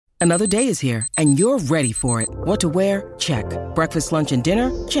Another day is here, and you're ready for it. What to wear? Check. Breakfast, lunch, and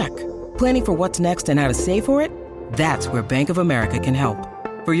dinner? Check. Planning for what's next and how to save for it? That's where Bank of America can help.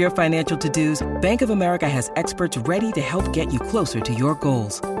 For your financial to-dos, Bank of America has experts ready to help get you closer to your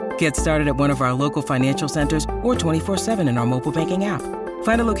goals. Get started at one of our local financial centers or 24/7 in our mobile banking app.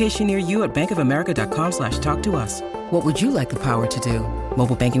 Find a location near you at bankofamerica.com/talktous. What would you like the power to do?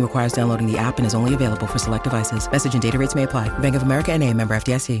 Mobile banking requires downloading the app and is only available for select devices. Message and data rates may apply. Bank of America N.A., member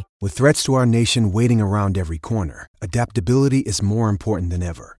FDIC. With threats to our nation waiting around every corner, adaptability is more important than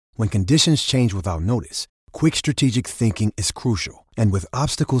ever. When conditions change without notice, quick strategic thinking is crucial. And with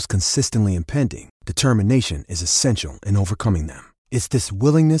obstacles consistently impending, determination is essential in overcoming them. It's this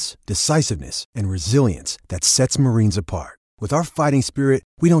willingness, decisiveness, and resilience that sets Marines apart. With our fighting spirit,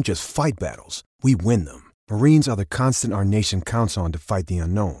 we don't just fight battles, we win them. Marines are the constant our nation counts on to fight the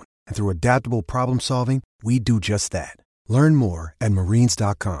unknown. And through adaptable problem solving, we do just that. Learn more at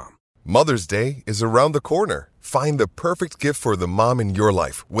marines.com. Mother's Day is around the corner. Find the perfect gift for the mom in your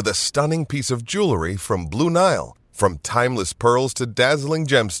life with a stunning piece of jewelry from Blue Nile. From timeless pearls to dazzling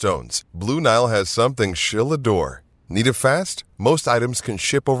gemstones, Blue Nile has something she'll adore. Need it fast? Most items can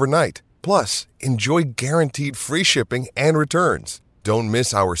ship overnight. Plus, enjoy guaranteed free shipping and returns. Don't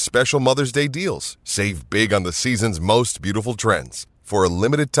miss our special Mother's Day deals. Save big on the season's most beautiful trends. For a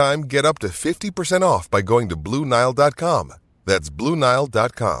limited time, get up to 50% off by going to BlueNile.com. That's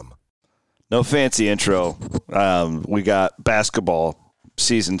BlueNile.com. No fancy intro. We got basketball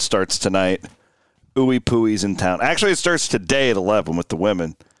season starts tonight. Ooey Pooey's in town. Actually, it starts today at 11 with the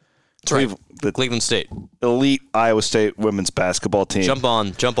women. That's right. The Cleveland State. Elite Iowa State women's basketball team. Jump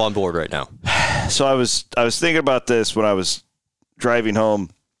on board right now. So I was thinking about this when I was driving home.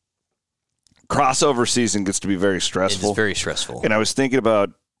 Crossover season gets to be very stressful. It's very stressful. And I was thinking about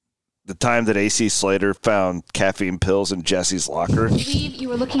the time that AC Slater found caffeine pills in Jesse's locker. I believe you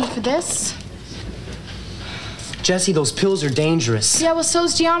were looking for this. Jesse, those pills are dangerous. Yeah, well,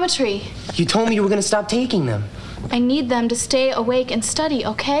 so's geometry. You told me you were going to stop taking them. I need them to stay awake and study,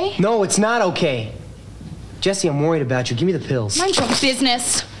 okay? No, it's not okay. Jesse, I'm worried about you. Give me the pills. Mind your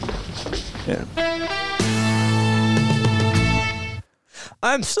business. Yeah.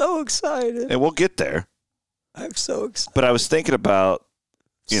 I'm so excited. And we'll get there. I'm so excited. But I was thinking about,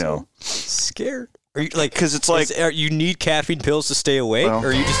 scared. Are you like? Because it's like you need caffeine pills to stay awake, or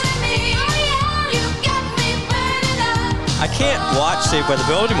are you just? I can't watch Saved by the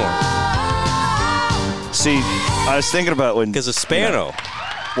Bell anymore. See, I was thinking about when because of Spano.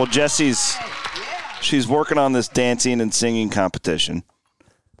 Well, she's working on this dancing and singing competition.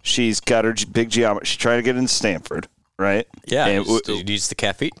 She's got her big geometry. She's trying to get into Stanford, right? Yeah, and she needs the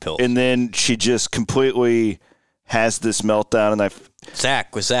caffeine pill. And then she just completely has this meltdown. And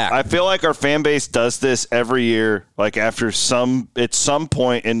Zach. I feel like our fan base does this every year. Like at some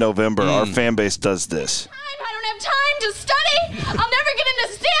point in November, our fan base does this. I don't have time to study. I'll never get into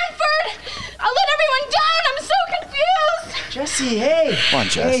Stanford. I'll let everyone down. I'm so confused. Jesse, hey. Come on,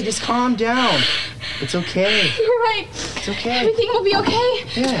 Jess. Hey, just calm down. It's okay. You're right. It's okay. Everything will be okay.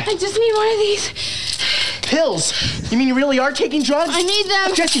 Yeah. I just need one of these. Pills? You mean you really are taking drugs? I need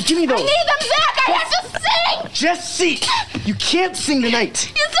them. Jesse, give me those. I need them, Zach. I have to sing. Jesse, you can't sing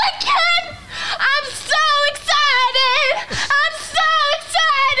tonight. Yes, I can. I'm so excited. I'm so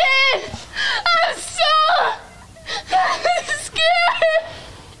scared.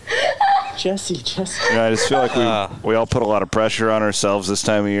 Jesse. I just feel like we all put a lot of pressure on ourselves this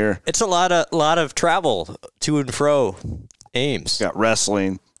time of year. It's a lot of travel to and fro. Ames. Got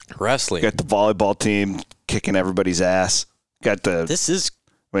wrestling. Got the volleyball team kicking everybody's ass. Got the. This is.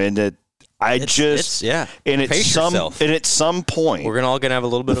 And at some point we're all gonna have a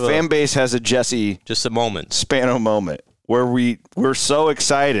little bit of the fan base has a Jesse just a moment Spano moment where we're so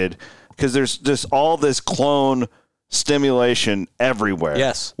excited because there's just all this clone stimulation everywhere.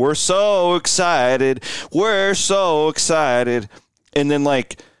 Yes, we're so excited, and then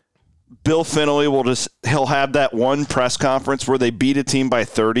like Bill Finley he'll have that one press conference where they beat a team by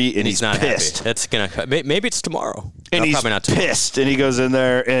 30 and he's not pissed. Happy. That's gonna maybe it's tomorrow. And he's probably not pissed, and he goes in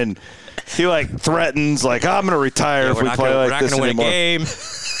there and he like threatens, like I'm gonna retire if we play like this anymore. We're not gonna win a game.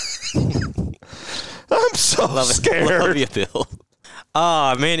 I'm so scared. Love you, Bill.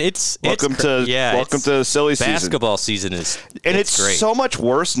 Oh man, welcome to silly season. Basketball season is it's great. So much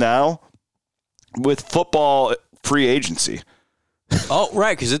worse now with football free agency. Oh,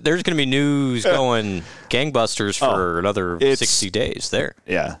 right, because there's going to be news going gangbusters for another 60 days there.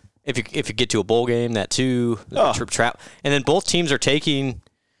 Yeah. If you get to a bowl game, that too, the trap. And then both teams are taking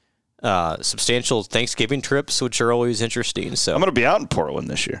substantial Thanksgiving trips, which are always interesting. So I'm going to be out in Portland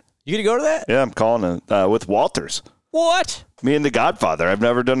this year. You going to go to that? Yeah, I'm calling it with Walters. What? Me and the Godfather. I've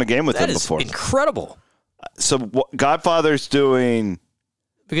never done a game with him before. That is incredible. So Godfather's doing...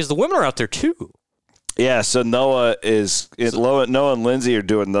 Because the women are out there, too. Yeah, so Noah and Lindsay are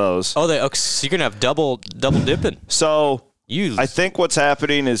doing those. Oh, so you're going to have double dipping. So I think what's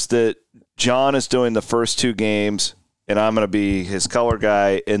happening is that John is doing the first 2 games, and I'm going to be his color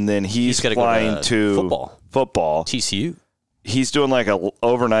guy, and then he's flying to football. TCU. He's doing like an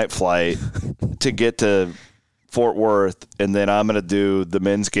overnight flight to get to Fort Worth, and then I'm going to do the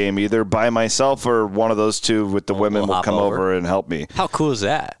men's game either by myself or one of those 2 with the women will come over and help me. How cool is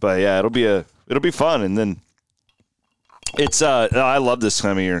that? But yeah, it'll be fun, and then it's I love this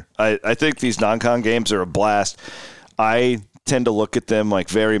time of year. I think these non-con games are a blast. I tend to look at them like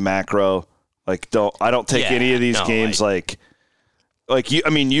very macro. Like I don't take any of these games like you. I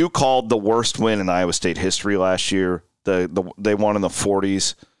mean, you called the worst win in Iowa State history last year. They won in the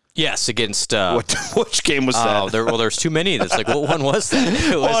 40s. Yes, against which game was that? There's too many. That's like, what one was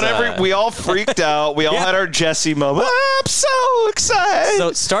that? We all freaked out. We all had our Jesse moment. I'm so excited. So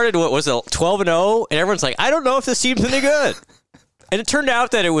it started, 12-0, and everyone's like, I don't know if this team's any good. And it turned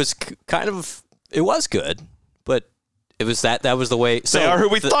out that it was it was good, but it was that was the way. So they are who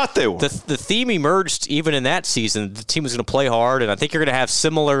we thought they were. The theme emerged even in that season. The team was going to play hard, and I think you're going to have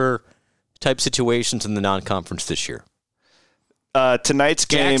similar type situations in the non-conference this year. Tonight's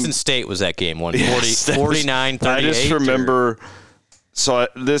game, Jackson State was that game, 49-38. I just remember. So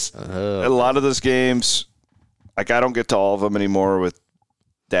a lot of those games, like I don't get to all of them anymore with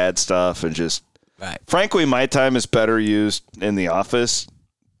dad stuff and just. Right. Frankly, my time is better used in the office.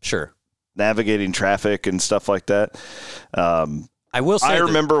 Sure. Navigating traffic and stuff like that. I will say I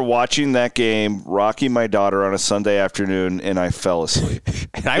remember watching that game, rocking my daughter on a Sunday afternoon, and I fell asleep.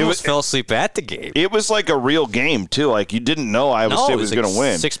 And I almost fell asleep at the game. It was like a real game, too. Like, you didn't know Iowa State was going to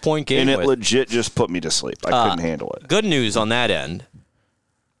win. 6-point game. And it legit just put me to sleep. I couldn't handle it. Good news on that end.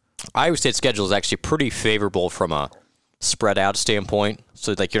 Iowa State's schedule is actually pretty favorable from a spread-out standpoint.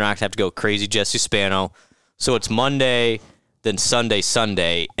 So, like, you're not going to have to go crazy Jesse Spano. So, it's Monday, then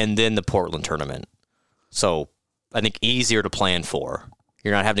Sunday, and then the Portland tournament. So, I think easier to plan for.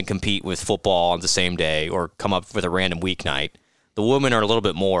 You're not having to compete with football on the same day or come up with a random weeknight. The women are a little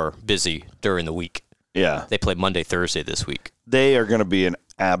bit more busy during the week. Yeah. They play Monday, Thursday this week. They are going to be an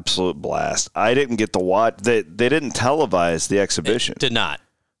absolute blast. I didn't get to watch. They didn't televise the exhibition. It did not.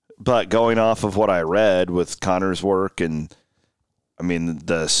 But going off of what I read with Connor's work, and I mean,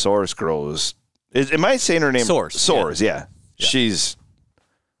 the Soares girl was. Am I saying her name? Soares, yeah. She's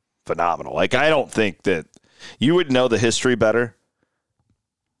phenomenal. Like, I don't think that. You would know the history better.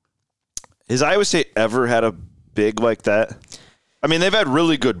 Has Iowa State ever had a big like that? I mean, they've had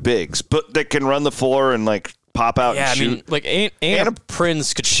really good bigs, but they can run the floor and like pop out and shoot. I mean, like Anna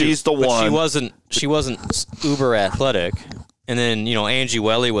Prinz could shoot. She's the one. She wasn't uber athletic. And then, Angie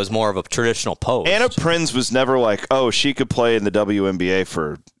Welly was more of a traditional post. Anna Prinz was never like, she could play in the WNBA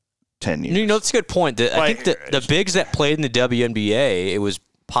for 10 years. That's a good point. I think the bigs that played in the WNBA, it was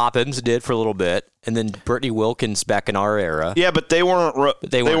Poppins did for a little bit, and then Brittany Wilkins back in our era. Yeah, but they weren't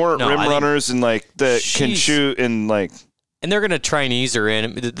rim runners and like that can shoot and like. And they're going to try and ease her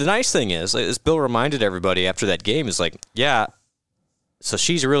in. The nice thing is, as Bill reminded everybody after that game, is like, so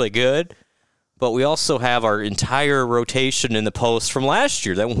she's really good, but we also have our entire rotation in the post from last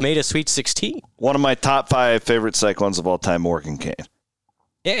year that made a Sweet 16. One of my top 5 favorite Cyclones of all time, Morgan Kane.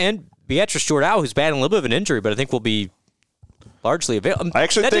 Yeah, and Beatrice Jordan, who's battling a little bit of an injury, but I think will be largely available. I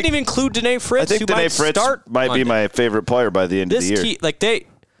actually didn't even include Danae Fritz. I think Danae Fritz might be my favorite player by the end of the year.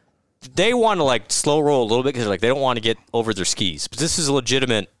 They want to like slow roll a little bit because they don't want to get over their skis. But this is a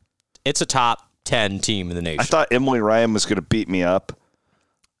legitimate. It's a top 10 team in the nation. I thought Emily Ryan was going to beat me up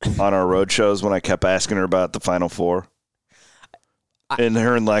on our road shows when I kept asking her about the Final Four. And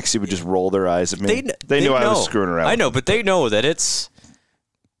her and Lexi would just roll their eyes at me. They knew I was screwing around. I know, but they know that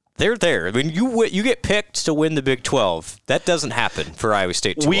they're there. I mean, you get picked to win the Big 12. That doesn't happen for Iowa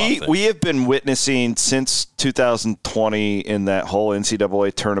State too often. We have been witnessing since 2020 in that whole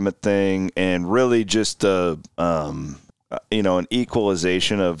NCAA tournament thing, and really just an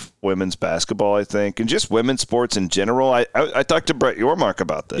equalization of women's basketball, I think, and just women's sports in general. I talked to Brett Yormark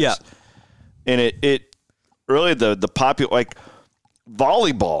about this. Yeah. And it really the popular, like,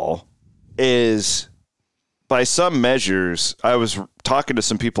 volleyball is, by some measures, I was talking to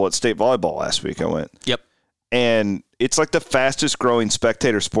some people at state volleyball last week. I went. Yep. And it's like the fastest growing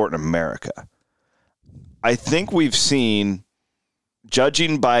spectator sport in America. I think we've seen,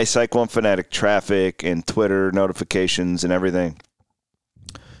 judging by Cyclone Fanatic traffic and Twitter notifications and everything,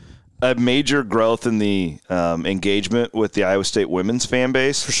 a major growth in the engagement with the Iowa State women's fan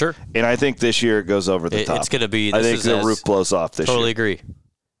base. For sure. And I think this year it goes over the top. It's going to be. I think the roof blows off this year. Totally agree.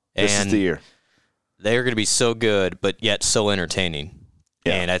 This is the year. They're going to be so good, but yet so entertaining.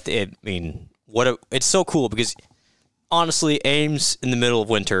 Yeah. And it's so cool because honestly, Ames in the middle of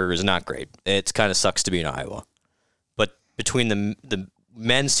winter is not great. It kind of sucks to be in Iowa. But between the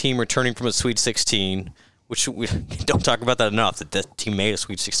men's team returning from a Sweet 16, which we don't talk about that enough, that team made a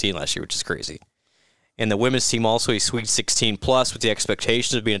Sweet 16 last year, which is crazy. And the women's team also a Sweet 16 plus with the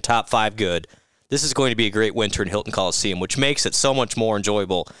expectations of being a top 5 good. This is going to be a great winter in Hilton Coliseum, which makes it so much more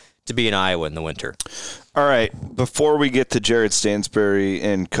enjoyable to be in Iowa in the winter. All right. Before we get to Jared Stansbury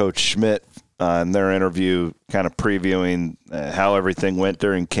and Coach Schmidt in their interview, kind of previewing how everything went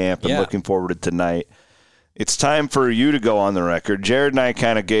during camp and looking forward to tonight, it's time for you to go on the record. Jared and I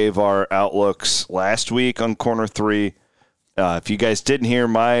kind of gave our outlooks last week on Corner 3. If you guys didn't hear,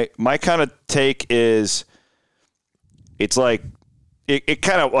 my kind of take is it's like it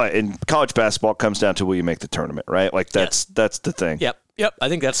kind of in college basketball comes down to will you make the tournament, right? Like that's the thing. Yep. I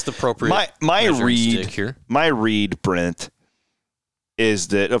think that's the appropriate my read here. My read, Brent, is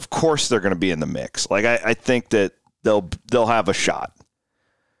that of course they're going to be in the mix. Like I think that they'll have a shot.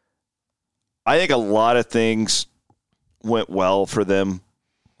 I think a lot of things went well for them.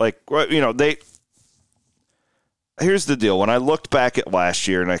 Like, here's the deal. When I looked back at last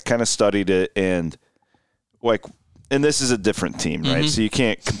year and I kind of studied it and this is a different team, right? Mm-hmm. So you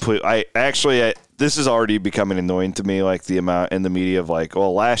can't this is already becoming annoying to me, like the amount in the media of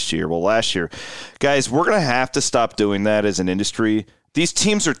last year. Guys, we're going to have to stop doing that as an industry. These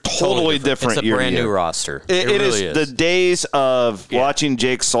teams are totally different. It's a brand new roster. It really is. The days of watching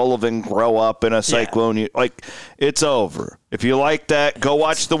Jake Sullivan grow up in a Cyclone, it's over. If you like that, go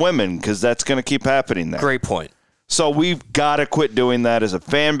watch the women because that's going to keep happening there. Great point. So we've got to quit doing that as a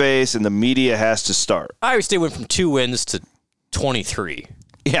fan base, and the media has to start. Iowa State went from 2 wins to 23.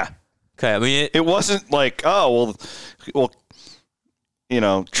 Yeah. Okay. I mean, it wasn't like, well,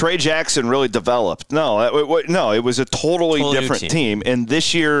 Trey Jackson really developed. No, it was a totally different team, and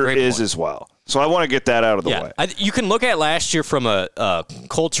this year is as well. So I want to get that out of the way. You can look at last year from a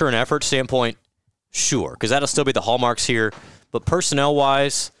culture and effort standpoint, sure, because that'll still be the hallmarks here. But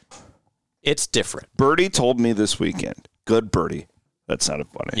personnel-wise, it's different. Birdie told me this weekend, good Birdie, that sounded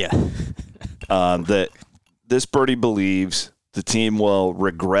funny. Yeah. That this Birdie believes the team will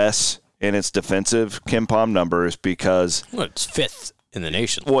regress in its defensive KenPom numbers because it's 5th in the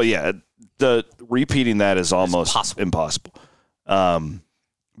nation. Well, yeah, the repeating that is almost impossible.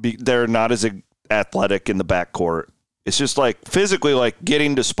 They're not as athletic in the backcourt. It's just physically,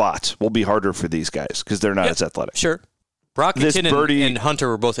 getting to spots will be harder for these guys because they're not as athletic. Sure. Brockington and Hunter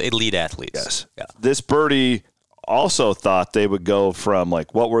were both elite athletes. Yes. Yeah. This Birdie also thought they would go from,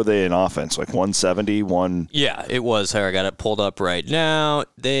 what were they in offense? 171? Yeah, it was. I got it pulled up right now.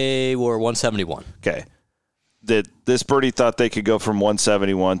 They were 171. Okay. This Birdie thought they could go from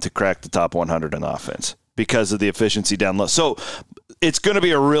 171 to crack the top 100 in offense because of the efficiency down low. So it's going to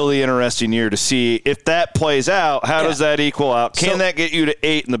be a really interesting year to see if that plays out. How does that equal out? Can that get you to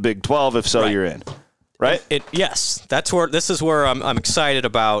 8 in the Big 12? If so, you're in. Right? Yes. This is where I'm excited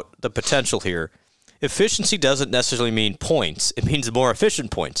about the potential here. Efficiency doesn't necessarily mean points. It means more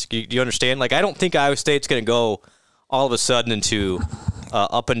efficient points. Do you understand? I don't think Iowa State's going to go all of a sudden into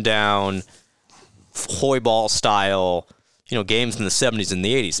up and down Hoy ball style, games in the 70s and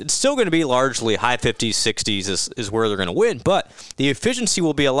the 80s. It's still going to be largely high 50s, 60s is where they're going to win, but the efficiency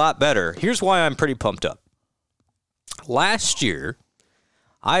will be a lot better. Here's why I'm pretty pumped up. Last year,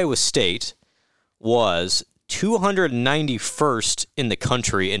 Iowa State was 291st in the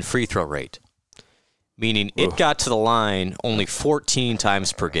country in free throw rate, meaning it got to the line only 14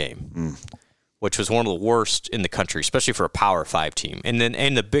 times per game. Which was one of the worst in the country, especially for a Power 5 team. And then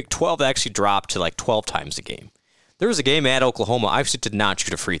in the Big 12, they actually dropped to 12 times a game. There was a game at Oklahoma, Iowa State did not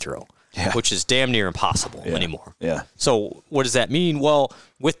shoot a free throw, which is damn near impossible anymore. Yeah. So what does that mean? Well,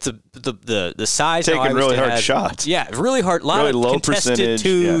 with the size, taking really hard shots. Yeah, really hard. A lot really of low contested percentage.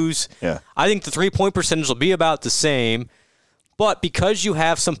 twos. Yeah. I think the 3-point percentage will be about the same, but because you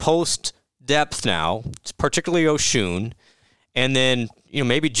have some post depth now, particularly Oshun, and then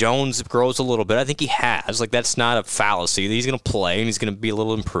maybe Jones grows a little bit. I think he has. That's not a fallacy. He's going to play, and he's going to be a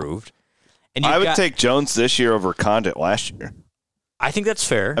little improved. And I would take Jones this year over Condit last year. I think that's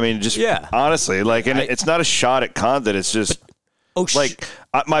fair. I mean, honestly, it's not a shot at Condit. It's just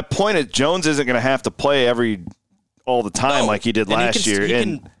my point is Jones isn't going to have to play all the time like he did last year.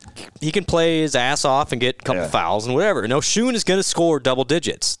 He can play his ass off and get a couple fouls and whatever. And Oshun is going to score double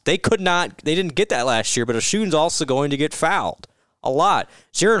digits. They didn't get that last year, but Oshun's also going to get fouled a lot.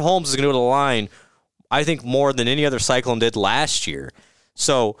 Jaron Holmes is going to go to the line, I think, more than any other Cyclone did last year.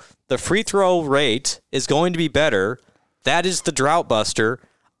 So the free throw rate is going to be better. That is the drought buster.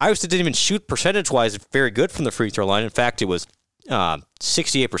 Iowa State didn't even shoot percentage-wise very good from the free throw line. In fact, it was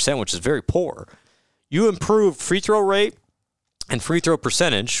 68%, which is very poor. You improve free throw rate and free throw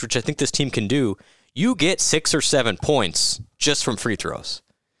percentage, which I think this team can do. You get 6 or 7 points just from free throws.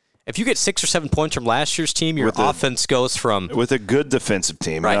 If you get 6 or 7 points from last year's team, your offense goes from with a good defensive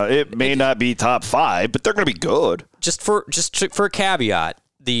team. Right. It may not be top 5, but they're going to be good. Just for a caveat,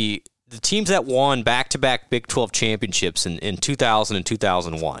 the teams that won back-to-back Big 12 championships in 2000 and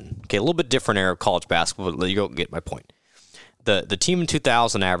 2001. Okay, a little bit different era of college basketball, but you don't get my point. The team in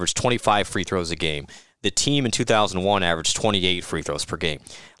 2000 averaged 25 free throws a game. The team in 2001 averaged 28 free throws per game.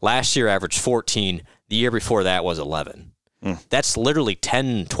 Last year averaged 14. The year before that was 11. That's literally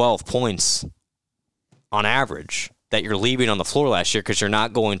 10, 12 points on average that you're leaving on the floor last year because you're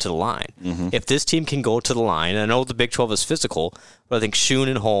not going to the line. If this team can go to the line, and I know the Big 12 is physical, but I think Schoen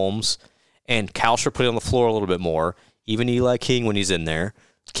and Holmes and Kalsher put it on the floor a little bit more, even Eli King when he's in there,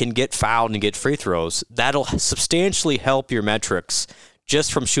 can get fouled and get free throws. That'll substantially help your metrics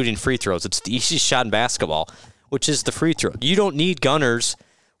just from shooting free throws. It's the easiest shot in basketball, which is the free throw. You don't need gunners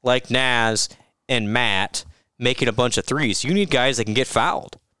like Naz and Matt making a bunch of threes. You need guys that can get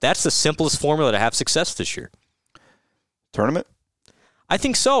fouled. That's the simplest formula to have success this year. Tournament? I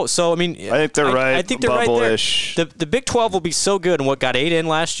think so. So, I mean, I think they're right. I think they're right there. The Big 12 will be so good, and what got 8 in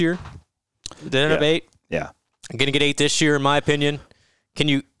last year? Did it end up 8? Yeah. I'm going to get 8 this year, in my opinion.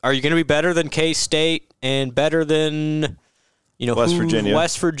 Are you going to be better than K-State and better than West Virginia?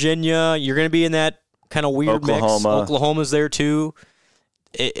 West Virginia. You're going to be in that kind of weird mix. Oklahoma's there too,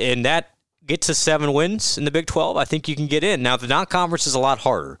 and that gets to 7 wins in the Big 12. I think you can get in. Now the non-conference is a lot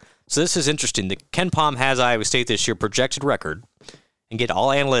harder. So this is interesting. The Ken Pom has Iowa State this year projected record, and get all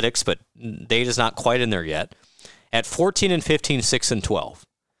analytics, but data's not quite in there yet. At 14-15, 6-12.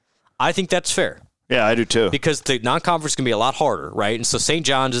 I think that's fair. Yeah, I do too. Because the non-conference is going to be a lot harder, right? And so St.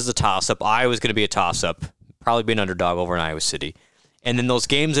 John's is a toss-up. Iowa's going to be a toss-up. Probably be an underdog over in Iowa City. And then those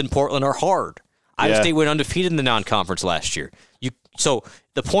games in Portland are hard. Iowa State went undefeated in the non-conference last year. So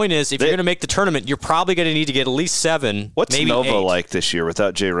the point is, if you're going to make the tournament, you're probably going to need to get at least 7, What's maybe Nova 8. like this year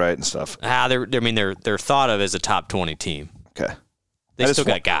without Jay Wright and stuff? They're thought of as a top 20 team. Okay. They still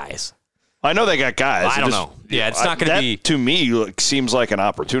got guys. I know they got guys. I don't know. Yeah, it's not going to be. To me, seems like an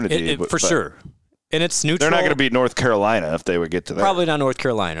opportunity. For sure. And it's neutral. They're not going to beat North Carolina if they would get to that. Probably not North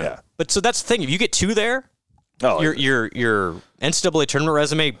Carolina. Yeah. But so that's the thing. If you get 2 there, your NCAA tournament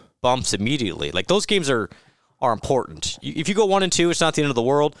resume bumps immediately. Like those games are important. If you go 1 and 2, it's not the end of the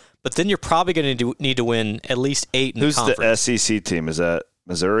world. But then you're probably going to need to win at least 8 in the conference. Who's the SEC team? Is that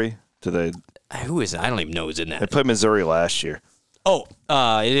Missouri? Who is it? I don't even know who's in that. They played Missouri last year. Oh,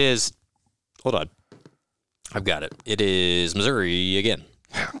 it is. Hold on. I've got it. It is Missouri again,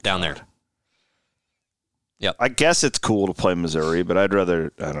 down there. Yep. I guess it's cool to play Missouri, but I'd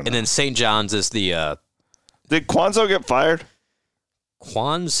rather, I don't know. And then St. John's is the... Did Quanzo get fired?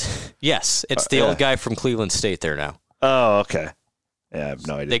 Yes. It's the old guy from Cleveland State there now. Oh, okay. Yeah, I have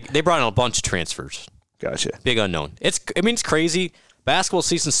no idea. They brought in a bunch of transfers. Gotcha. Big unknown. It's crazy. Basketball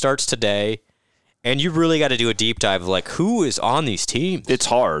season starts today, and you really got to do a deep dive of, like, who is on these teams. It's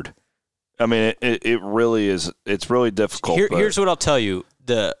hard. I mean, it really is. It's really difficult. Here's what I'll tell you.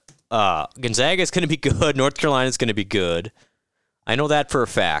 The Gonzaga is going to be good. North Carolina is going to be good. I know that for a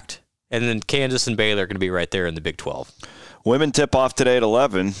fact. And then Kansas and Baylor are going to be right there in the Big 12. Women tip off today at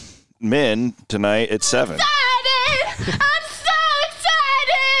 11. Men tonight at 7. I'm so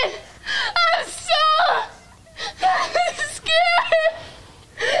excited! I'm so scared!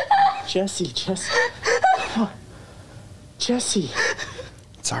 Jesse. Come on. Jesse.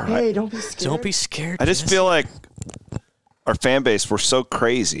 It's all right. Hey, don't be scared. Don't be scared. I just feel like our fan base, we're so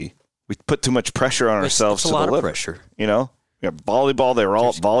crazy. We put too much pressure on ourselves to deliver. a lot of pressure. You know? We have volleyball. They were all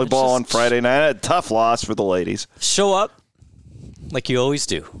at volleyball on Friday night. A tough loss for the ladies. Show up like you always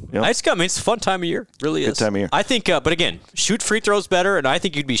do. Yep. It's a fun time of year. Really is. Good time of year. I think, but again, shoot free throws better, and I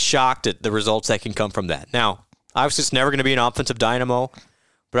think you'd be shocked at the results that can come from that. Now, obviously, it's never going to be an offensive dynamo,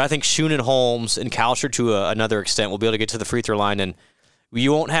 but I think Schoen and Holmes and Kalsher to another extent will be able to get to the free throw line, and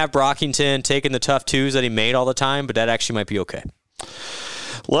you won't have Brockington taking the tough twos that he made all the time, but that actually might be okay.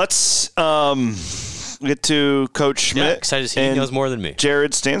 Let's get to Coach Schmidt. Yeah, excited to see he knows more than me.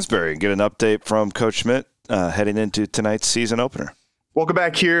 Jared Stansberry, get an update from Coach Schmidt heading into tonight's season opener. Welcome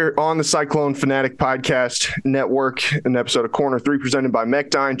back here on the Cyclone Fanatic Podcast Network, an episode of Corner 3 presented by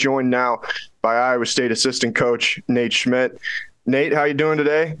Mechdyne, joined now by Iowa State assistant coach Nate Schmidt. Nate, how you doing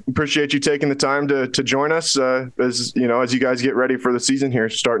today? Appreciate you taking the time to join us as you guys get ready for the season here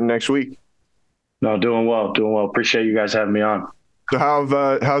starting next week. No, doing well. Appreciate you guys having me on. So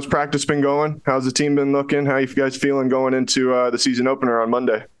how's practice been going? How's the team been looking? How you guys feeling going into the season opener on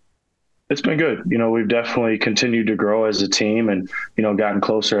Monday? It's been good. We've definitely continued to grow as a team and, gotten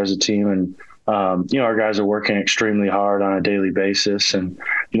closer as a team. And, our guys are working extremely hard on a daily basis. And,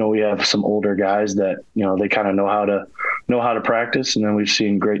 we have some older guys that, they kind of know how to practice. And then we've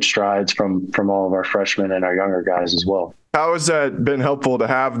seen great strides from all of our freshmen and our younger guys as well. How has that been helpful to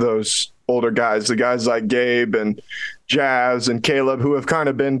have those older guys, the guys like Gabe and Jazz and Caleb, who have kind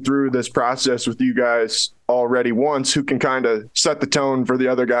of been through this process with you guys already once, who can kind of set the tone for the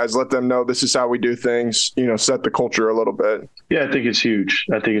other guys, let them know this is how we do things, set the culture a little bit? Yeah, I think it's huge.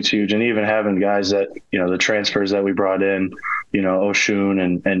 And even having guys that, the transfers that we brought in, Oshun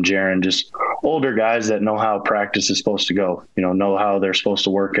and Jaron, just older guys that know how practice is supposed to go, know how they're supposed to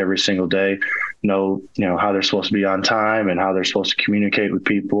work every single day, know how they're supposed to be on time and how they're supposed to communicate with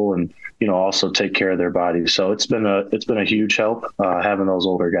people and, also take care of their bodies. So it's been a huge help having those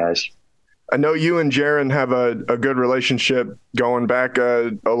older guys. I know you and Jaron have a good relationship going back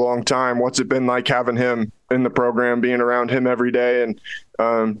a long time. What's it been like having him in the program, being around him every day and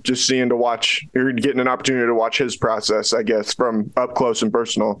just getting an opportunity to watch his process, I guess, from up close and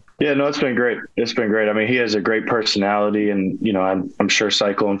personal? Yeah, no, it's been great. I mean, he has a great personality and, I'm sure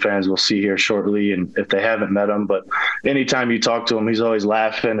Cyclone fans will see here shortly. And if they haven't met him, but anytime you talk to him, he's always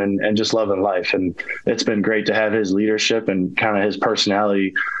laughing and just loving life. And it's been great to have his leadership and kind of his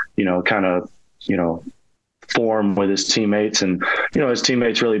personality, form with his teammates and, his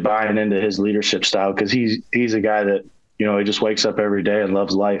teammates really buying into his leadership style because he's a guy that, he just wakes up every day and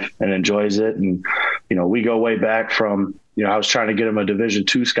loves life and enjoys it. And, we go way back from, I was trying to get him a Division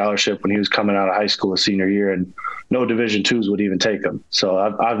II scholarship when he was coming out of high school his senior year and no Division IIs would even take him. So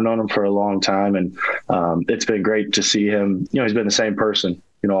I've known him for a long time and it's been great to see him. He's been the same person,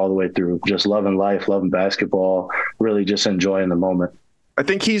 all the way through, just loving life, loving basketball, really just enjoying the moment. I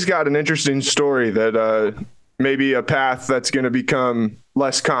think he's got an interesting story that maybe a path that's going to become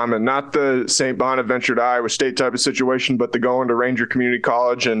less common, not the St. Bonaventure to Iowa State type of situation, but the going to Ranger Community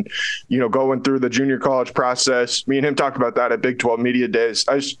College and, going through the junior college process. Me and him talked about that at Big 12 Media Days.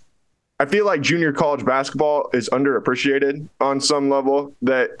 I feel like junior college basketball is underappreciated on some level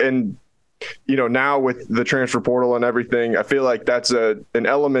now with the transfer portal and everything, I feel like that's an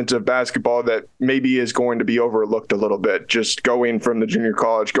element of basketball that maybe is going to be overlooked a little bit, just going from the junior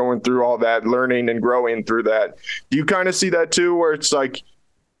college, going through all that, learning and growing through that. Do you kind of see that too, where it's like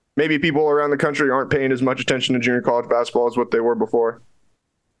maybe people around the country aren't paying as much attention to junior college basketball as what they were before?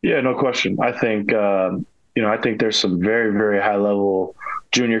 Yeah, no question. I think, I think there's some very, very high level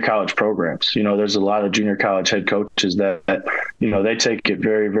junior college programs. There's a lot of junior college head coaches that they take it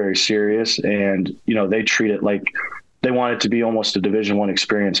very, very serious and, they treat it like they want it to be almost a Division I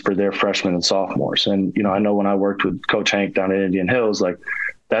experience for their freshmen and sophomores. And, I know when I worked with Coach Hank down at Indian Hills, like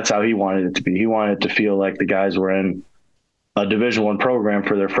that's how he wanted it to be. He wanted it to feel like the guys were in a Division I program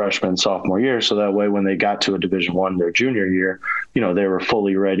for their freshman and sophomore year. So that way, when they got to a Division I their junior year, they were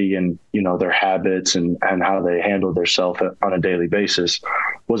fully ready and, their habits and how they handled themselves on a daily basis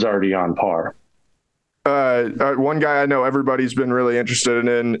was already on par. One guy I know everybody's been really interested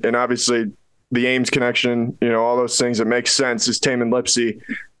in, and obviously the Ames connection, all those things that make sense, is Tamin Lipsey.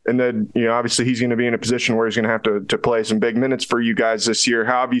 And then, obviously he's going to be in a position where he's going to have to play some big minutes for you guys this year.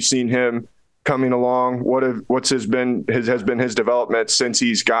 How have you seen him coming along? What's been his development since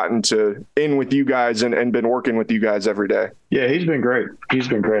he's gotten in with you guys and been working with you guys every day? Yeah, he's been great.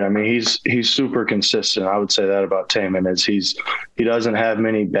 I mean, he's super consistent. I would say that about Tamin is he doesn't have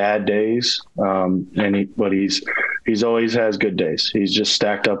many bad days, but he's always has good days. He's just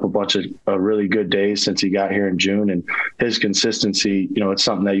stacked up a bunch of really good days since he got here in June, and his consistency, it's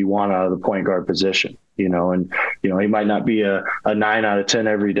something that you want out of the point guard position. He might not be a 9 out of 10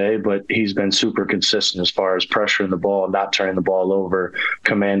 every day, but he's been super consistent as far as pressuring the ball, not turning the ball over,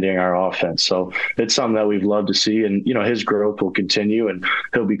 commanding our offense. So it's something that we've loved to see. And, his growth will continue and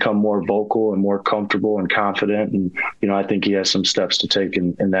he'll become more vocal and more comfortable and confident. And, I think he has some steps to take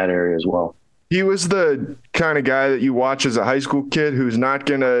in that area as well. He was the kind of guy that you watch as a high school kid who's not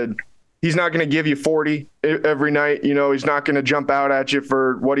going to give you 40 every night. He's not going to jump out at you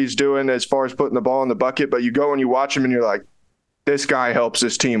for what he's doing as far as putting the ball in the bucket, but you go and you watch him and you're like, this guy helps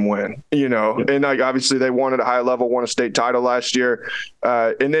his team win, and like, obviously they won at a high level, won a state title last year.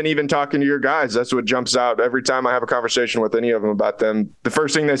 And then even talking to your guys, that's what jumps out every time I have a conversation with any of them about them. The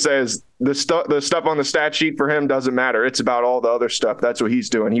first thing they say is the stuff on the stat sheet for him doesn't matter. It's about all the other stuff. That's what he's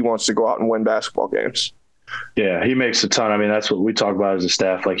doing. He wants to go out and win basketball games. Yeah, he makes a ton. I mean, that's what we talk about as a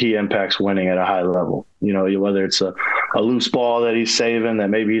staff. Like, he impacts winning at a high level. You know, whether it's a loose ball that he's saving that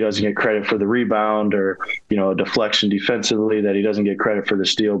maybe he doesn't get credit for the rebound, or, you know, a deflection defensively that he doesn't get credit for the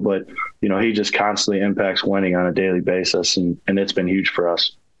steal. But, you know, he just constantly impacts winning on a daily basis, and it's been huge for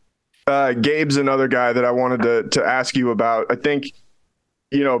us. Gabe's another guy that I wanted to ask you about. I think,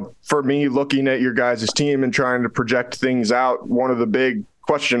 you know, for me, looking at your guys' team and trying to project things out, one of the big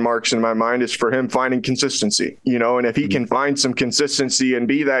question marks in my mind is for him finding consistency, you know, and if he can find some consistency and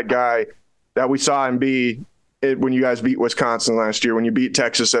be that guy that we saw him be when you guys beat Wisconsin last year, when you beat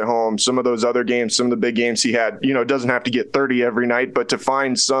Texas at home, some of those other games, some of the big games he had, you know, doesn't have to get 30 every night, but to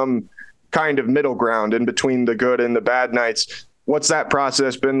find some kind of middle ground in between the good and the bad nights. What's that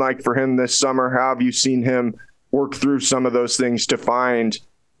process been like for him this summer? How have you seen him work through some of those things to find,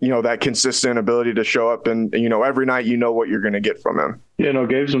 you know, that consistent ability to show up and, you know, every night you know what you're going to get from him? Yeah, no,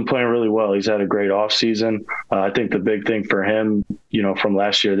 Gabe's been playing really well. He's had a great offseason. I think the big thing for him, you know, from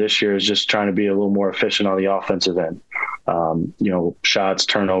last year, this year is just trying to be a little more efficient on the offensive end. You know, shots,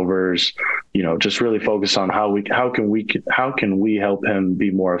 turnovers, you know, just really focus on how can we help him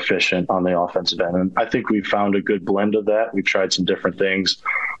be more efficient on the offensive end. And I think we've found a good blend of that. We've tried some different things,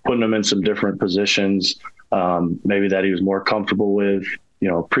 putting him in some different positions, maybe that he was more comfortable with, you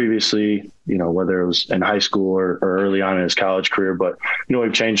know, previously, you know, whether it was in high school or early on in his college career. But, you know,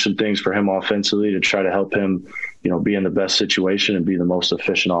 we've changed some things for him offensively to try to help him, you know, be in the best situation and be the most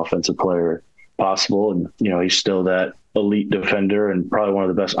efficient offensive player possible. And, you know, he's still that elite defender and probably one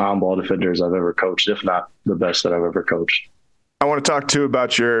of the best on-ball defenders I've ever coached, if not the best that I've ever coached. I want to talk too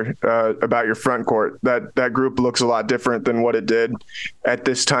about your front court. That group looks a lot different than what it did at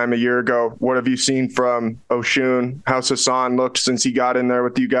this time a year ago. What have you seen from Oshun? How's Hassan looked since he got in there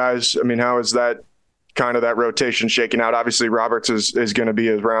with you guys? I mean, how is that kind of that rotation shaking out? Obviously, Roberts is going to be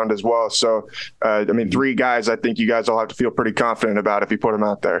around as well. So, I mean, 3 guys I think you guys will have to feel pretty confident about if you put them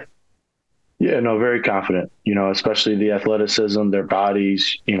out there. Yeah, no, very confident, you know, especially the athleticism, their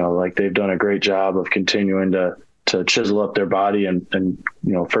bodies, you know, like they've done a great job of continuing to chisel up their body. And,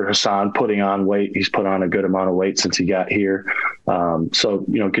 you know, for Hassan putting on weight, he's put on a good amount of weight since he got here. So,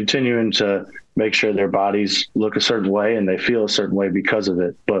 you know, continuing to make sure their bodies look a certain way and they feel a certain way because of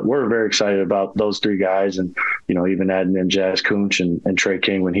it. But we're very excited about those 3 guys and, you know, even adding in Jazz Kunch and Trey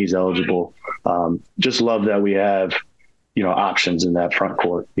King when he's eligible. Just love that we have, you know, options in that front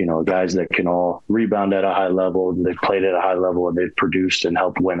court, you know, guys that can all rebound at a high level. They've played at a high level and they've produced and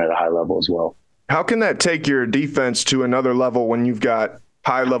helped win at a high level as well. How can that take your defense to another level when you've got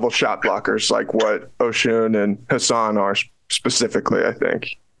high-level shot blockers like what Oshun and Hassan are specifically, I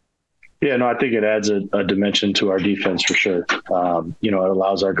think? Yeah, no, I think it adds a dimension to our defense for sure. You know, it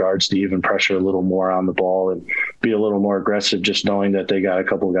allows our guards to even pressure a little more on the ball and be a little more aggressive, just knowing that they got a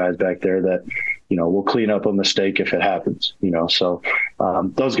couple of guys back there that, you know, will clean up a mistake if it happens, you know. So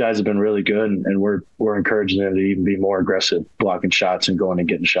those guys have been really good, and we're encouraging them to even be more aggressive, blocking shots and going and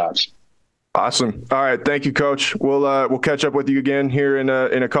getting shots. Awesome. All right. Thank you, Coach. We'll catch up with you again here in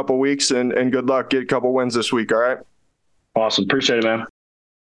a couple weeks, and good luck. Get a couple wins this week. All right. Awesome. Appreciate it, man.